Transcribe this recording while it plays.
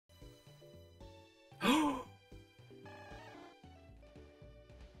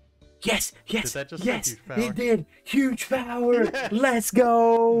Yes, yes, Did that just yes, say huge power? it did. Huge power. Yes. Let's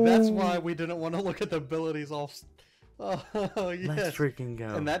go. That's why we didn't want to look at the abilities off. Oh, yes. Let's freaking go.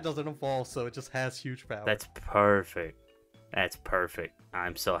 And that doesn't evolve, so it just has huge power. That's perfect. That's perfect.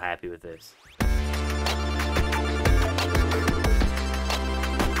 I'm so happy with this.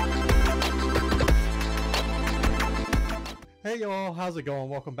 Hey y'all, how's it going?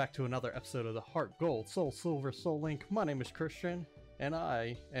 Welcome back to another episode of the Heart Gold Soul Silver Soul Link. My name is Christian, and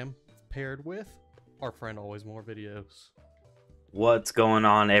I am paired with our friend Always More Videos. What's going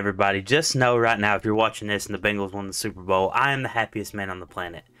on, everybody? Just know right now, if you're watching this and the Bengals won the Super Bowl, I am the happiest man on the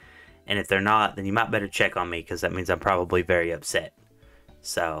planet. And if they're not, then you might better check on me, because that means I'm probably very upset.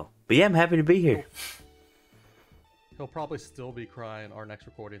 So, but yeah, I'm happy to be here. He'll probably still be crying our next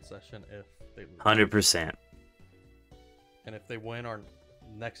recording session if they lose. 100%. And if they win our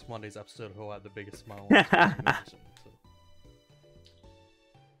next Monday's episode, he'll have the biggest smile on his face.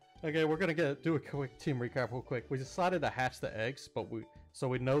 Okay, we're gonna do a quick team recap real quick. We decided to hatch the eggs, but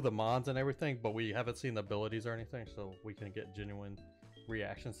we know the mons and everything, but we haven't seen the abilities or anything, so we can get genuine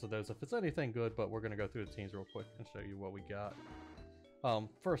reactions to those if it's anything good. But we're gonna go through the teams real quick and show you what we got.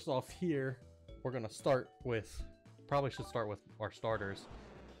 First off here, we're gonna start with, probably should start with our starters.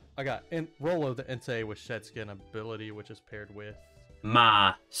 I got Rolo the Entei with Shed Skin ability, which is paired with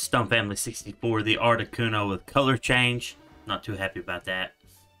My Stump Family 64, the Articuno with color change. Not too happy about that,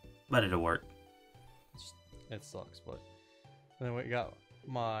 but it'll work. It sucks, but and then we got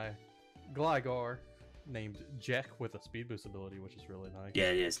my Gligar named Jack with a speed boost ability, which is really nice. Yeah,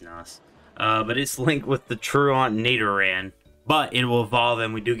 it is nice. But it's linked with the Truant Nidoran, but it will evolve,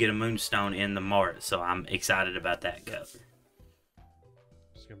 and we do get a Moonstone in the Mart, so I'm excited about that go.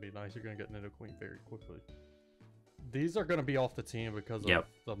 It's gonna be nice. You're gonna get Nidoqueen very quickly. These are gonna be off the team because of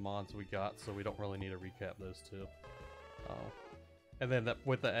the mons we got, so we don't really need to recap those two. And then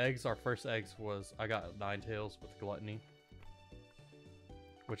with the eggs, our first eggs was I got Ninetales with Gluttony,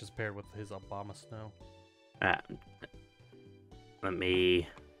 which is paired with his Abomasnow. Let me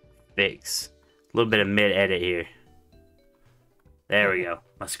fix a little bit of mid-edit here. There we go.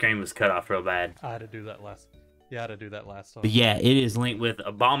 My screen was cut off real bad. I had to do that last. Yeah, I had to do that last time. But yeah, it is linked with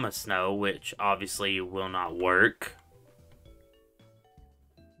Abomasnow, which obviously will not work.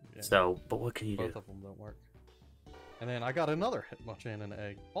 Yeah. So, but what can you do? Both of them don't work. And then I got another Hitmonchan in an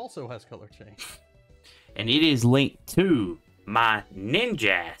egg. Also has color change. And it is linked to my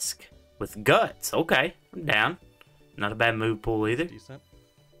Ninjask with Guts. Okay, I'm down. Not a bad move pool either. Decent.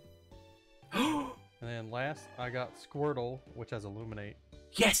 And then last, I got Squirtle, which has Illuminate.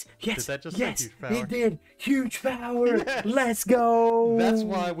 Yes, yes, did that just yes, say huge power? it did. Huge power. Yes. Let's go. That's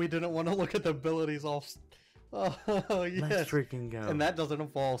why we didn't want to look at the abilities off. Oh, yes. Let's freaking go. And that doesn't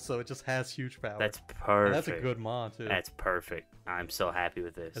evolve, so it just has huge power. That's perfect. And that's a good mon, too. That's perfect. I'm so happy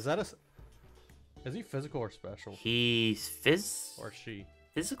with this. Is that is he physical or special? He's Or she?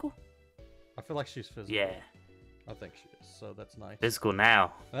 physical? I feel like she's physical. Yeah. I think she is, so that's nice. Physical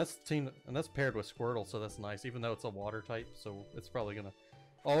now. And that's paired with Squirtle, so that's nice, even though it's a water type, so it's probably gonna...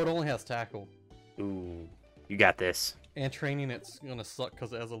 Oh, it only has Tackle. Ooh. You got this. And training it's gonna suck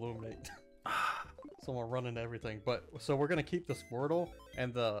because it has Illuminate. So I'm running everything. But so we're gonna keep the Squirtle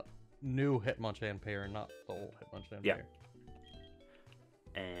and the new Hitmonchan pair, not the old Hitmonchan pair.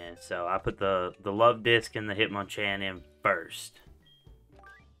 And so I put the Love Disc and the Hitmonchan in first.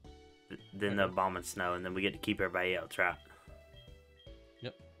 Then the Abomasnow, and then we get to keep everybody else, right?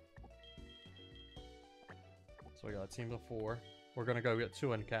 Yep. So we got a team of 4. We're gonna go get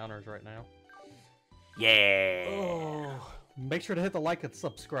 2 encounters right now. Yeah. Oh. Make sure to hit the like and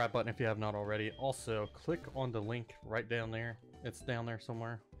subscribe button if you have not already. Also, click on the link right down there. It's down there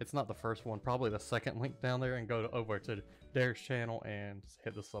somewhere. It's not the first one, probably the second link down there, and go over to Derek's channel and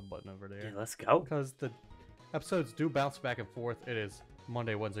hit the sub button over there. Yeah, let's go. Because the episodes do bounce back and forth. It is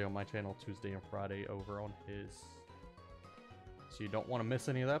Monday, Wednesday on my channel, Tuesday and Friday over on his. So you don't want to miss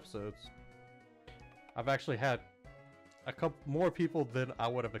any of the episodes. I've actually had a couple more people than I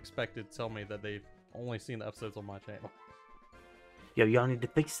would have expected tell me that they've only seen the episodes on my channel. Yo, y'all need to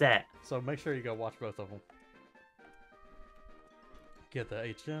fix that. So make sure you go watch both of them. Get the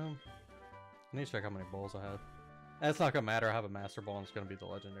HM. I need to check how many balls I have. It's not going to matter. I have a Master Ball and it's going to be the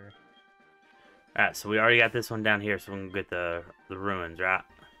Legendary. Alright, so we already got this one down here, so we can get the ruins, right?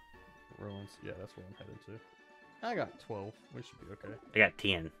 Ruins. Yeah, that's where I'm headed to. I got 12. We should be okay. I got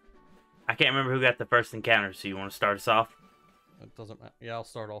 10. I can't remember who got the first encounter, so you want to start us off? It doesn't matter. Yeah, I'll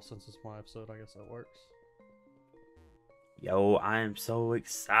start off since it's my episode. I guess that works. Yo, I am so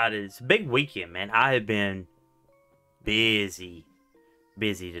excited. It's a big weekend, man. I have been busy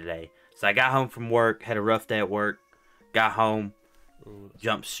today. So I got home from work, had a rough day at work, got home, Ooh,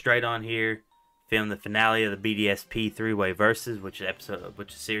 jump straight on here, film the finale of the BDSP three-way versus, which is a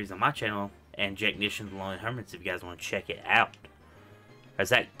series on my channel, and Jake Nishon's The Lonely Hermits if you guys want to check it out. Is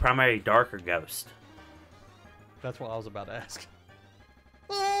that primary dark or ghost? That's what I was about to ask.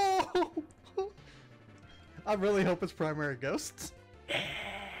 Oh! I really hope it's primary ghosts. Yeah.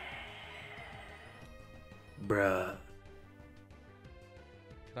 Bruh.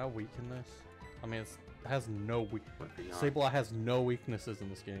 Can I weaken this? I mean, it has no weak. Sableye has no weaknesses in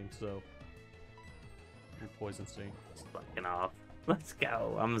this game, so. And Poison Sting. It's fucking off. Let's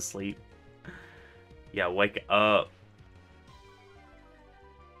go. I'm asleep. Yeah, wake up.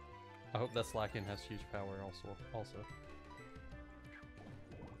 I hope that Slacken has huge power also.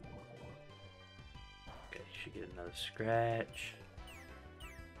 Okay, should get another scratch.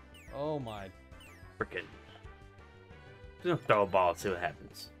 Oh my. Frickin'. Just gonna throw a ball and see what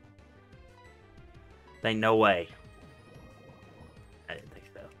happens. Ain't no way. I didn't think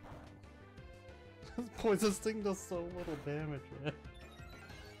so. Poison Sting does so little damage, man.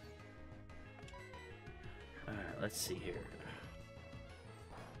 Alright, let's see here.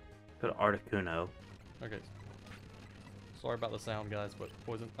 Go to Articuno. Okay. Sorry about the sound, guys, but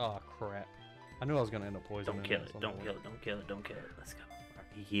poison. Oh, crap. I knew I was gonna end up poisoning. Don't kill it. Don't kill it. Don't kill it. Don't kill it. Let's go. Alright,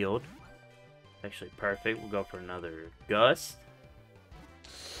 he healed. Actually, perfect. We'll go for another Gust.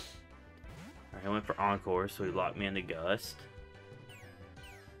 Alright, I went for Encore, so he locked me into Gust.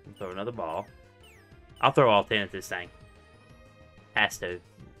 Throw another ball. I'll throw all 10 at this thing. Has to.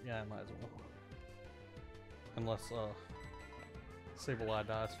 Yeah, I might as well. Unless, Sableye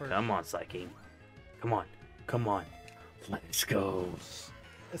dies first. Come on, Psyche. Come on. Come on. Let's go.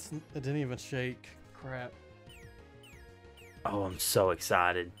 It didn't even shake. Crap. Oh, I'm so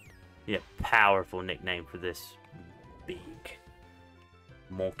excited. Yeah, powerful nickname for this big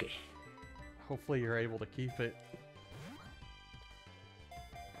monkey. Hopefully you're able to keep it.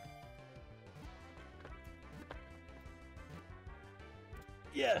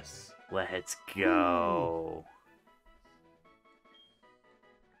 Yes! Let's go.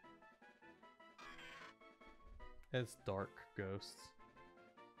 It's Dark Ghosts.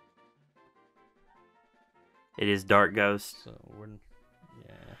 It is Dark Ghost. So we're...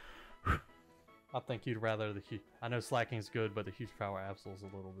 Yeah. I think you'd rather the huge... I know Slacking's good, but the huge power Absol's a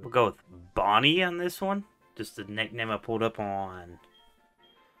little bit... We'll go with Bonnie on this one. Just the nickname I pulled up on...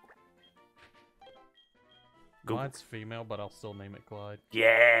 Glide's female, but I'll still name it Glide.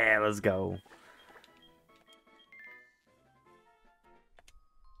 Yeah, let's go.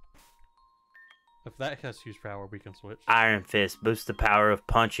 If that has huge power, we can switch. Iron Fist. Boosts the power of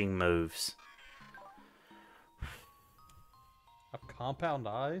punching moves. Have compound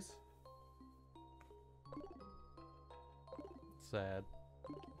eyes? Sad.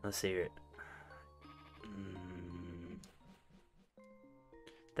 Let's hear it.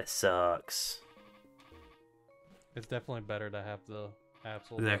 That sucks. It's definitely better to have the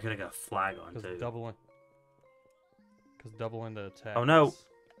Absol. They're gonna get a flag on too. Because doubling the attack. Oh no!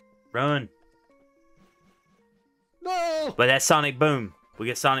 Run! No! But that's Sonic Boom. We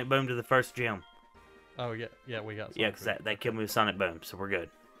get Sonic Boom to the first gym. Oh yeah, we got. Sonic Yeah, because that killed me with Sonic Boom, so we're good.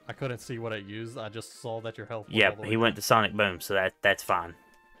 I couldn't see what it used. I just saw that your health. Yep, he went to Sonic Boom, so that's fine.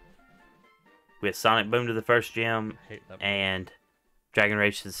 We have Sonic Boom to the first gym, and Dragon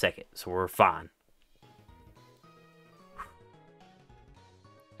Rage to the second, so we're fine.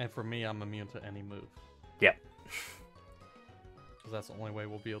 And for me, I'm immune to any move. Yep. Because that's the only way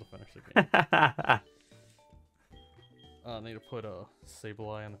we'll be able to finish the game. I need to put a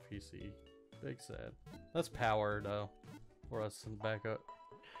Sableye on the PC. Big sad. That's power though, for us in backup.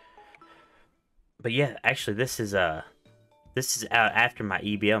 But yeah, actually, this is out after my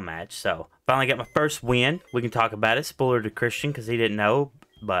EBL match, so finally got my first win. We can talk about it. Spoiler to Christian because he didn't know,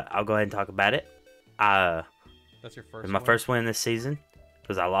 but I'll go ahead and talk about it. That's your first. My first win this season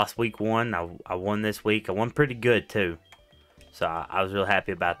because I lost week 1. I won this week. I won pretty good too, so I was real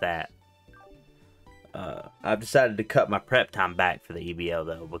happy about that. I've decided to cut my prep time back for the EBL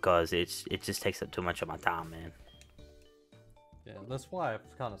though because it just takes up too much of my time, man. Yeah, that's why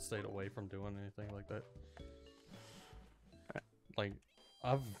I've kind of stayed away from doing anything like that. Like,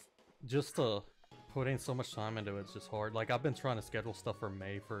 I've just putting so much time into it's just hard. Like, I've been trying to schedule stuff for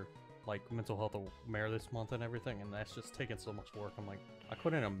May for like mental health aware this month and everything, and that's just taking so much work. I'm like, I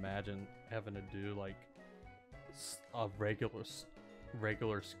couldn't imagine having to do like a regular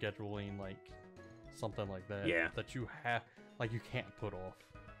scheduling, like something like that. Yeah. That you have, like, you can't put off.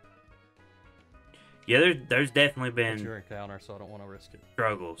 Yeah, there's definitely been It's your encounter, so I don't want to risk it.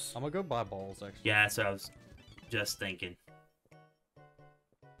 struggles. I'm gonna go buy balls, actually. Yeah, that's what I was just thinking.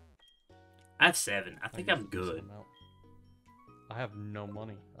 I have 7. I think I'm good. I have no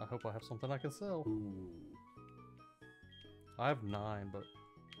money. I hope I have something I can sell. Ooh. I have 9, but...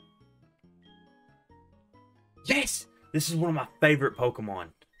 Yes! This is one of my favorite Pokemon.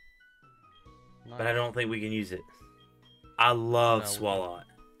 9. But I don't think we can use it. I love No, Swalot.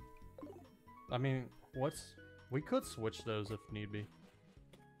 I mean, we could switch those if need be.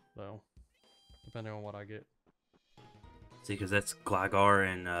 Though. Depending on what I get. See, because that's Gligar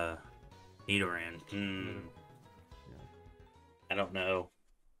and Nidoran. Yeah. I don't know.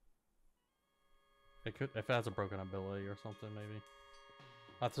 It could, if it has a broken ability or something, maybe.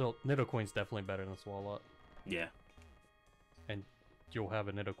 I'd still, Nidoqueen's definitely better than Swalot. Yeah. And you'll have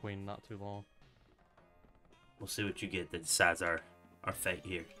a Nidoqueen not too long. We'll see what you get that decides our fate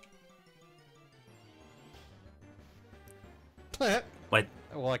here. Wait.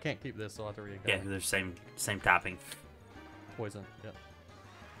 Well, I can't keep this, so I have to re-encounter. Yeah, they're same topping. Poison, yep.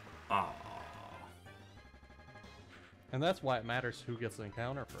 Oh. And that's why it matters who gets the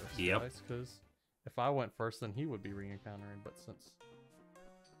encounter first, Yep. guys, because if I went first, then he would be re-encountering, but since...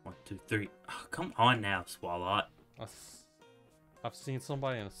 1, 2, 3. Oh, come on now, Swalot. I've seen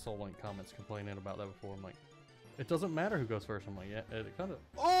somebody in the Soulink comments complaining about that before. I'm like, it doesn't matter who goes first. I'm like, yeah, it kind of...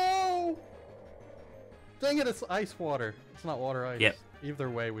 Oh! Dang it, it's ice water. It's not water ice. Yep. Either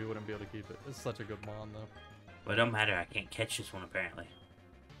way, we wouldn't be able to keep it. It's such a good mon, though. But it don't matter, I can't catch this one apparently.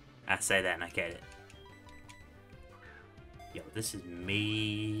 I say that and I get it. Yo, this is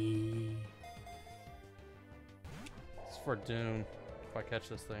me. It's for Dune, if I catch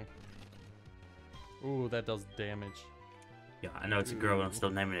this thing. Ooh, that does damage. Yeah, I know it's a girl, but I'm still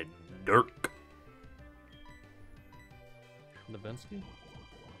naming it Dirk. Novinsky?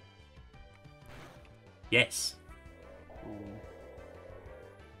 Yes. Ooh.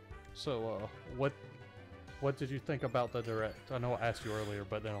 So, what did you think about the direct? I know I asked you earlier,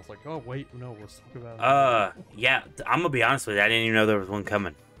 but then I was like, oh wait, no, let's talk about it. Yeah, I'm gonna be honest with you. I didn't even know there was one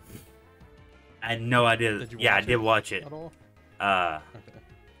coming. I had no idea. Did you Yeah, I watch did watch it. At all? Okay.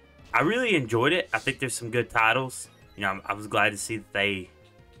 I really enjoyed it. I think there's some good titles. You know, I was glad to see that they,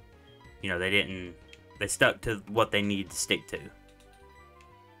 you know, they stuck to what they needed to stick to.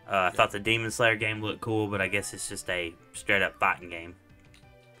 I thought the Demon Slayer game looked cool, but I guess it's just a straight up fighting game.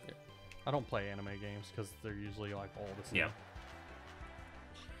 Yeah. I don't play anime games because they're usually like all the same. Yeah.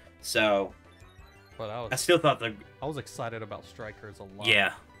 So, but I still thought I was excited about Strikers a lot.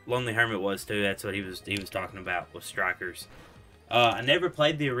 Yeah, Lonely Hermit was too. That's what he was talking about with Strikers. I never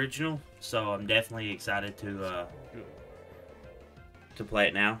played the original, so I'm definitely excited to play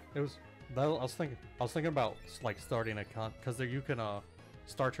it now. It was. I was thinking about like starting a because you can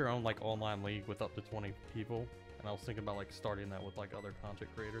start your own like online league with up to 20 people, and I was thinking about like starting that with like other content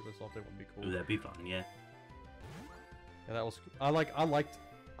creators or something would be cool. Ooh, that'd be fun, yeah. Yeah, that was. I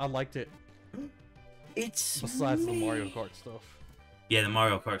liked it. It's besides the Mario Kart stuff. Yeah, the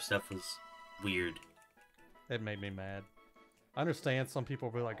Mario Kart stuff was weird. It made me mad. I understand some people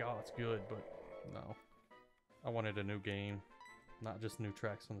will be like, "Oh, it's good," but no. I wanted a new game, not just new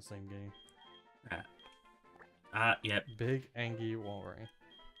tracks in the same game. Yep. Big Angie Walring.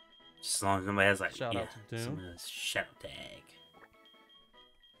 Just as long as nobody has like Shout out to Doom. some shadow tag.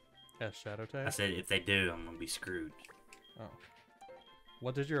 Yeah, Shadow Tag. I said if they do, I'm gonna be screwed. Oh.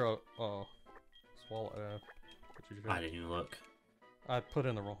 What did your swallow? What did you do? I didn't even look. I put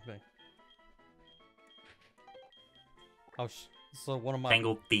in the wrong thing. So one of my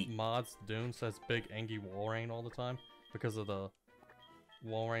Tangled feet. mods, Dune, says Big Angie Walrein all the time because of the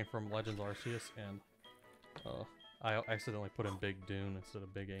Walrein from Legends Arceus, and I accidentally put in Big Dune instead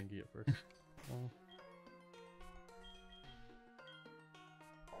of Big Angie at first.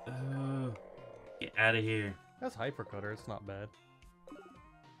 Get out of here. That's Hyper Cutter. It's not bad.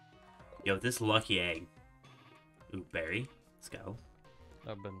 Yo, this lucky egg. Ooh, berry. Let's go.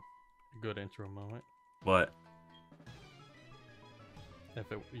 That'd been a good intro moment. What?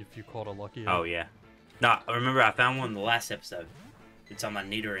 If you called a lucky egg. Oh, yeah. No, I remember I found one in the last episode. It's on my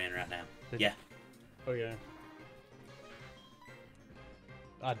Nidoran right now. Yeah. Oh, yeah.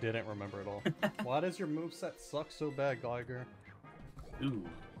 I didn't remember it all. Why does your moveset suck so bad, Geiger? Ooh.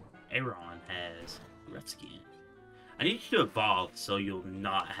 Aaron has Rutskin. I need you to evolve so you'll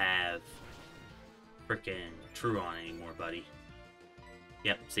not have frickin' Truon anymore, buddy.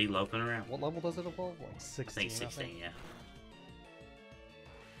 Yep, see, loping around. What level does it evolve? Like 16, I think 16, yeah.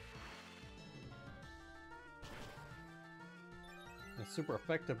 It's super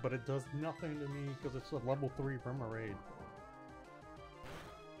effective, but it does nothing to me because it's a level 3 Remoraid.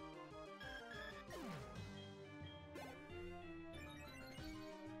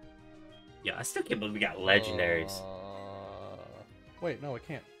 Yeah, I still can't believe we got legendaries. Wait, no, it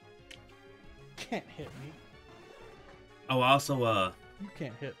can't. Can't hit me. Oh, also, You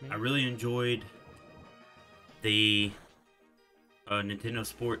can't hit me. I really enjoyed the Nintendo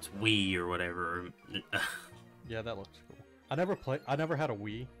Sports Wii or whatever. Yeah, that looks cool. I never had a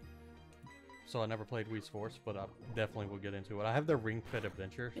Wii, so I never played Wii Sports, but I definitely will get into it. I have the Ring Fit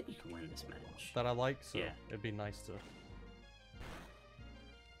Adventure I think you can win this match. that I like, so Yeah. it'd be nice to Of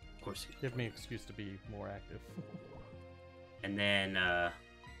course. give me an excuse to be more active. And then,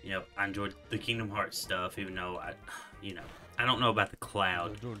 you know, I enjoyed the Kingdom Hearts stuff, even though I don't know about the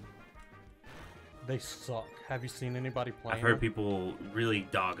Cloud. Dude, they suck. Have you seen anybody playing I've heard them? people really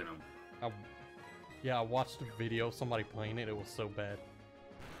dogging them. Yeah, I watched a video of somebody playing it. It was so bad.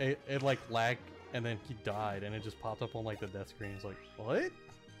 It like lagged, and then he died, and it just popped up on like the death screen. It's like, what?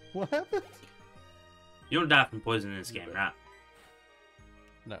 What happened? You don't die from poison in this game, right?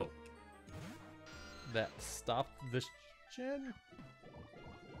 No. Cool. That stopped this gen?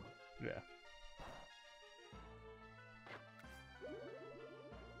 Yeah.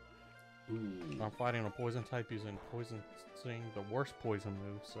 Ooh. I'm fighting a poison type using poison sting, the worst poison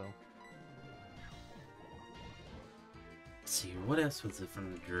move, so. Let's see, what else was it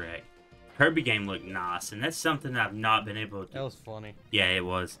from the Direct? Kirby game looked nice, and that's something I've not been able to... That was funny. Yeah, it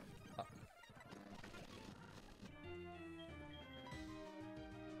was.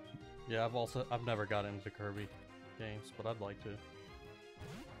 Yeah, I've never got into Kirby games, but I'd like to.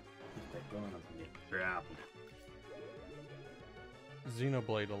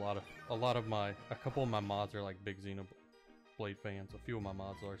 Xenoblade, a couple of my mods are like big Xenoblade fans. A few of my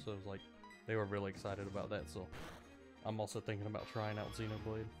mods are, so it was like they were really excited about that. So I'm also thinking about trying out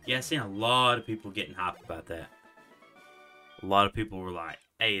Xenoblade. Yeah, I've seen a lot of people getting hyped about that. A lot of people were like,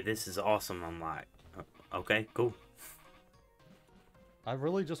 "Hey, this is awesome." I'm like, "Okay, cool." I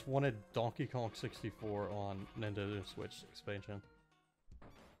really just wanted Donkey Kong 64 on Nintendo Switch expansion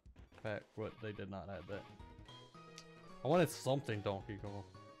pack, but they did not add that. I wanted something Donkey Kong,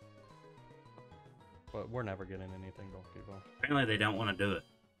 but we're never getting anything Donkey Kong. Apparently, they don't want to do it.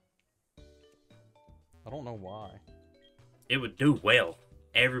 I don't know why. It would do well.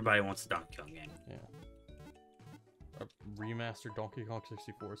 Everybody wants a Donkey Kong game. Yeah. A remastered Donkey Kong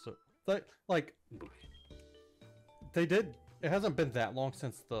 64. So, they did. It hasn't been that long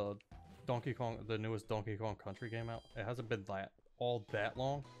since the newest Donkey Kong Country came out. It hasn't been that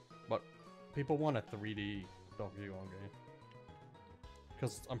long, but people want a 3D Donkey Kong game.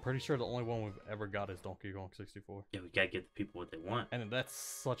 Because I'm pretty sure the only one we've ever got is Donkey Kong 64. Yeah, we gotta give the people what they want. And that's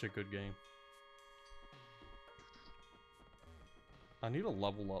such a good game. I need to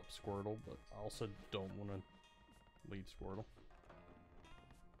level up Squirtle, but I also don't want to lead Squirtle.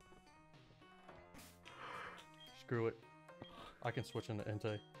 Screw it. I can switch into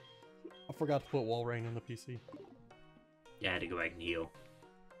Entei. I forgot to put Walrein in the PC. Yeah, I had to go back and heal.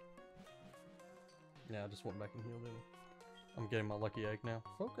 Yeah, I just went back and healed it. I'm getting my lucky egg now.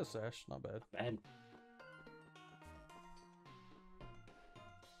 Focus Ash, not bad. Bad.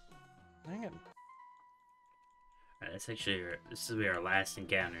 Dang it. Alright, this will be our last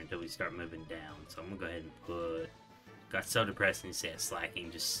encounter until we start moving down. So I'm gonna go ahead and put... Got so depressing he said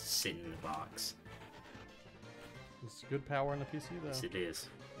slacking, just sitting in the box. It's good power in the PC though. Yes, it is.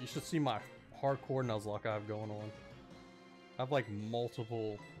 You should see my hardcore Nuzlocke I have going on. I have like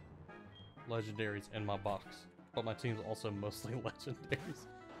multiple legendaries in my box, but my team's also mostly legendaries.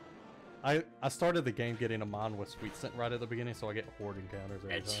 I started the game getting a mon with Sweet Scent right at the beginning, so I get horde encounters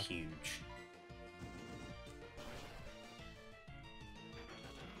every That's time. huge.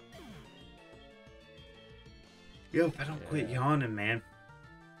 Yo, I don't quit yawning, man.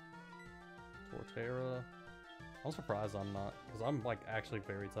 Torterra. I'm surprised I'm not, because I'm like actually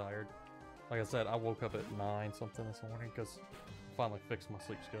very tired. Like I said, I woke up at 9 something this morning because I finally fixed my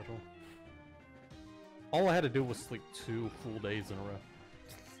sleep schedule. All I had to do was sleep 2 full days in a row.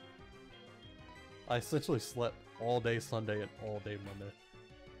 I essentially slept all day Sunday and all day Monday.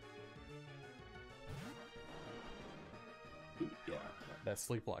 Yeah. That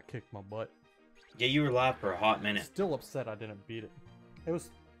sleep lock kicked my butt. Yeah, you were live for a hot minute. Still upset I didn't beat it. It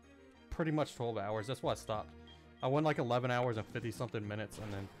was pretty much 12 hours. That's why I stopped. I went like 11 hours and 50 something minutes,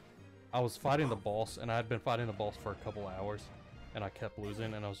 and then I was fighting the boss, and I had been fighting the boss for a couple hours, and I kept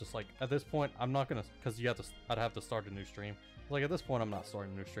losing, and I was just like, at this point, I'm not gonna, because I'd have to start a new stream. Like, at this point, I'm not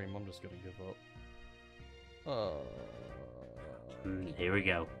starting a new stream, I'm just gonna give up. Here we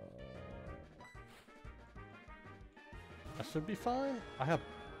go. I should be fine. I have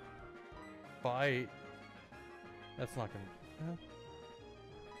bite. That's not gonna...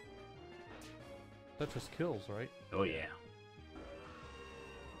 That just kills, right? Oh, yeah.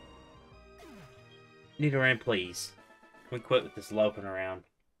 Nidoran, please. Can we quit with this loping around?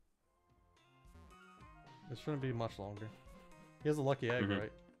 It shouldn't be much longer. He has a lucky egg, Mhm.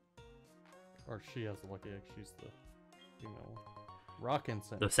 right? Or she has the lucky egg. She's the female one. Rock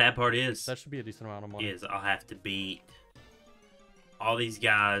incense. The sad part is, That should be a decent amount of money. I'll have to beat all these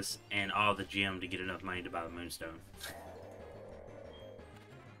guys and all the gym to get enough money to buy the moonstone.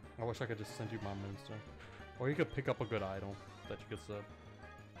 I wish I could just send you my moonstone. Or you could pick up a good item that you could sub.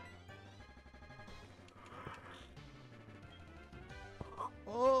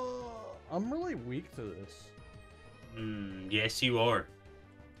 Oh, I'm really weak to this. Yes, you are.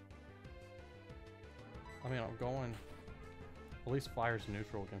 I mean, I'm going... At least fire's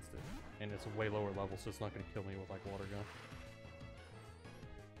neutral against it. And it's a way lower level, so it's not going to kill me with, like, water gun.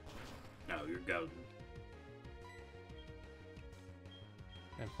 No, you're golden.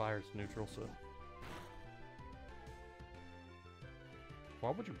 And fire's neutral, so...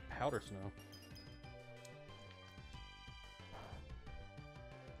 Why would you powder snow?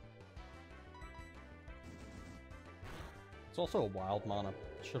 It's also a wild mon. I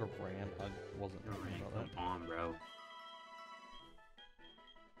should have ran. I wasn't thinking about that. Come on, bro.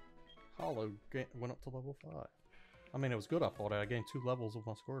 Hollow went up to level 5. I mean, it was good I fought it. I gained 2 levels with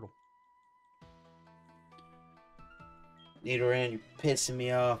my Squirtle. Nidoran, you're pissing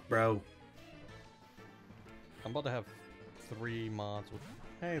me off, bro. I'm about to have 3 mods with...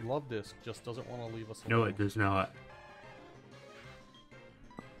 Hey, Love Disc just doesn't want to leave us alone. No, it does not.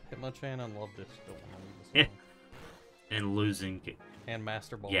 Hitmonchan and Love Disc don't want to leave us Yeah. alone. And losing. And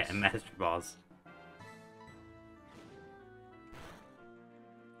Master Balls. Yeah, and Master Balls.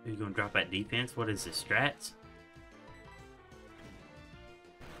 Are you gonna drop that defense? What is this, strats?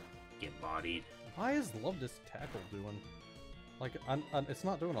 Get bodied. Why is Love Disc Tackle doing? Like, it's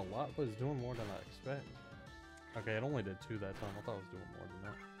not doing a lot, but it's doing more than I expect. Okay, it only did 2 that time. I thought it was doing more than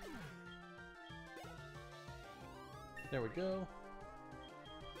that. There we go.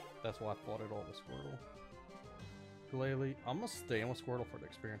 That's why I fought it all with Squirtle. Glalie. I'm gonna stay in with Squirtle for the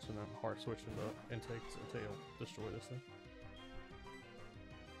experience and then hard switch into intakes until he'll destroy this thing.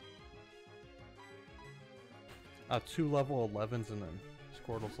 I have 2 level 11s and then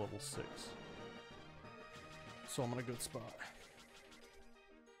Squirtle's level 6. So I'm in a good spot.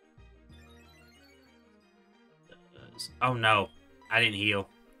 Oh no, I didn't heal.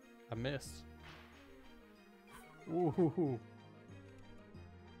 I missed. Ooh hoo hoo.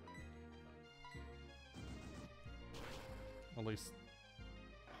 At least.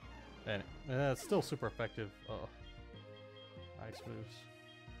 And it's still super effective. Ice moves.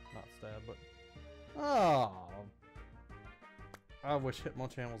 Not stab, but. Oh! I wish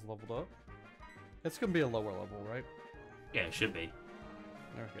Hitmonchan was leveled up. It's gonna be a lower level, right? Yeah, it should be.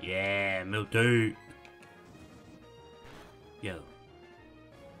 There we go. Yeah, Mildew. Yo.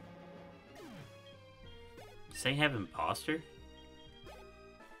 Does they have imposter?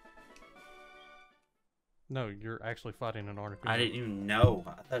 No, you're actually fighting an Articuno. I didn't even know.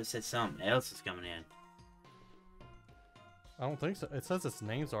 I thought it said something else is coming in. I don't think so. It says its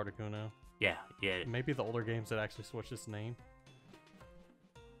name's Articuno. Yeah, yeah. Maybe the older games that actually switch its name.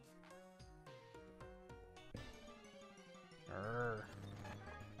 Arrgh.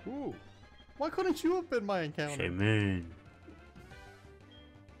 Ooh. Why couldn't you have been my encounter? Shaman.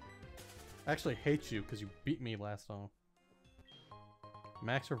 I actually hate you because you beat me last time.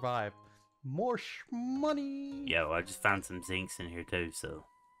 Max revive. More money. Yo, I just found some zincs in here too, so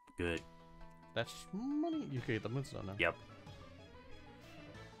good. That's money. You can get the moonstone now. Yep.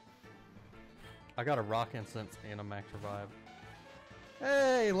 I got a rock incense and a max revive.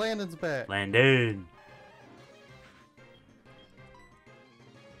 Hey, Landon's back. Landon.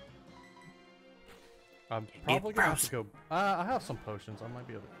 I'm probably gonna have to go. I have some potions. I might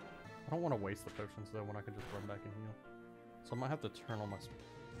be able to. I don't want to waste the potions though when I can just run back and heal. So I might have to turn on my.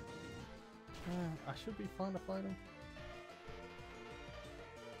 I should be fine to fight him.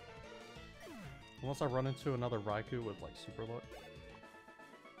 Unless I run into another Raikou with like super luck.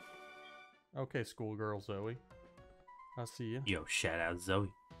 Okay, schoolgirl Zoe. I see you. Yo, shout out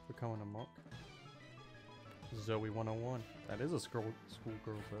Zoe. Becoming a monk. Zoe 101. That is a schoolgirl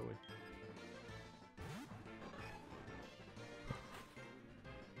Zoe.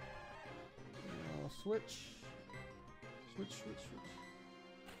 Switch. Switch.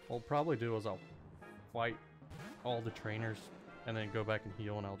 What I'll probably do is I'll fight all the trainers and then go back and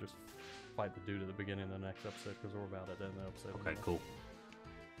heal, and I'll just fight the dude at the beginning of the next episode because we're about at the end of the episode. Okay, cool.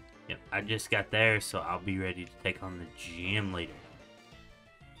 Yep, I just got there, so I'll be ready to take on the gym leader.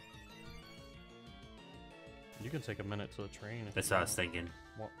 You can take a minute to train. That's what I was thinking.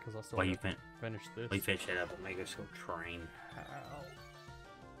 What? Because I still While you finish this. While you finish that up, I'll make us go train. Howl.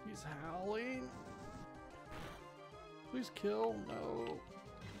 He's howling. Please kill. No.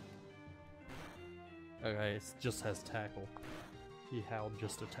 Okay, it just has tackle. He howled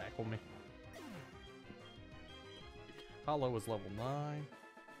just to tackle me. Hollow is level 9.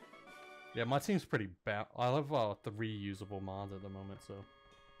 Yeah, my team's pretty bad. I have 3 usable mons at the moment, so...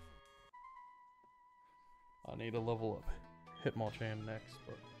 I need to level up Hitmonchan next,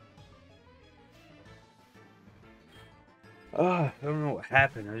 but... I don't know what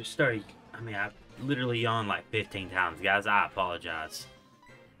happened. I just started... I literally yawned like 15 times. Guys, I apologize.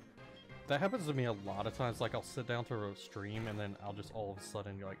 That happens to me a lot of times. Like, I'll sit down to a stream, and then I'll just all of a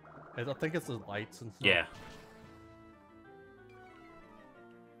sudden, like... I think it's the lights and stuff. Yeah.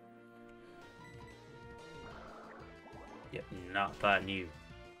 Yep, not fighting you.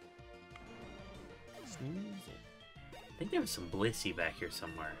 Sneasel. I think there was some Blissey back here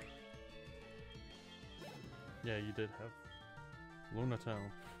somewhere. Yeah, you did have Lunatone.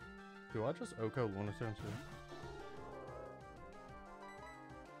 Do I just Oko Lunatone too?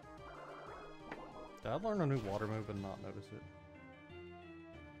 Did I learn a new water move and not notice it?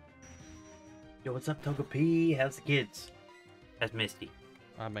 Yo, what's up, Togepi? How's the kids? That's Misty.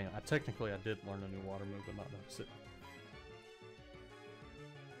 I mean, I did learn a new water move and not notice it.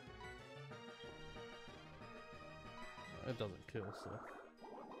 It doesn't kill, so...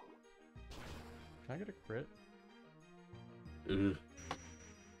 Can I get a crit? Ugh.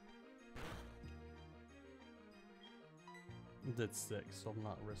 I did 6, so I'm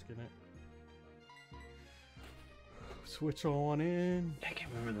not risking it. Switch on in. I can't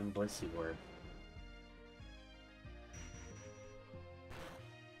remember them Blissey were.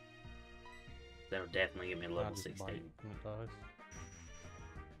 That would definitely get me to level 16. Bite when it dies.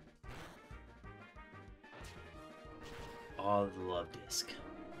 Oh, the love disc.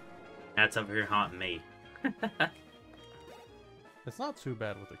 That's over here haunting me. It's not too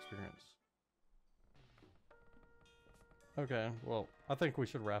bad with experience. Okay, well, I think we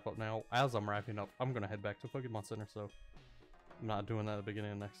should wrap up now. As I'm wrapping up, I'm gonna head back to Pokemon Center, so I'm not doing that at the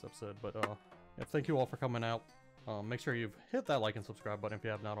beginning of the next episode. But yeah, thank you all for coming out. Make sure you've hit that like and subscribe button if you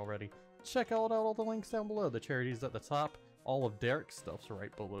have not already. Check out all the links down below. The charity's at the top. All of Derek's stuff's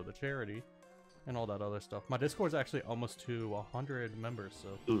right below the charity. And all that other stuff. My Discord's actually almost to 100 members, so...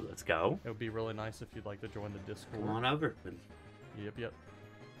 Ooh, let's go. It would be really nice if you'd like to join the Discord. Come on over. Yep.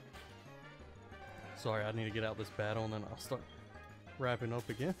 Sorry, I need to get out this battle and then I'll start wrapping up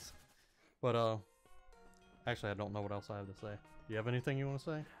again. But, actually, I don't know what else I have to say. Do you have anything you want to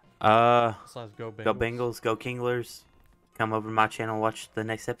say? Besides go Bengals. Go Bengals, go Kinglers. Come over to my channel and watch the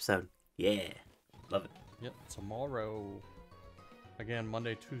next episode. Yeah. Love it. Yep, tomorrow. Again,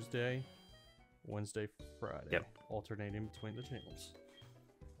 Monday, Tuesday, Wednesday, Friday. Yep. Alternating between the channels.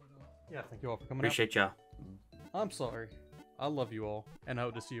 Yeah, thank you all for coming Appreciate y'all. I'm sorry. I love you all, and I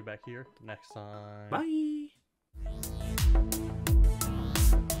hope to see you back here next time. Bye.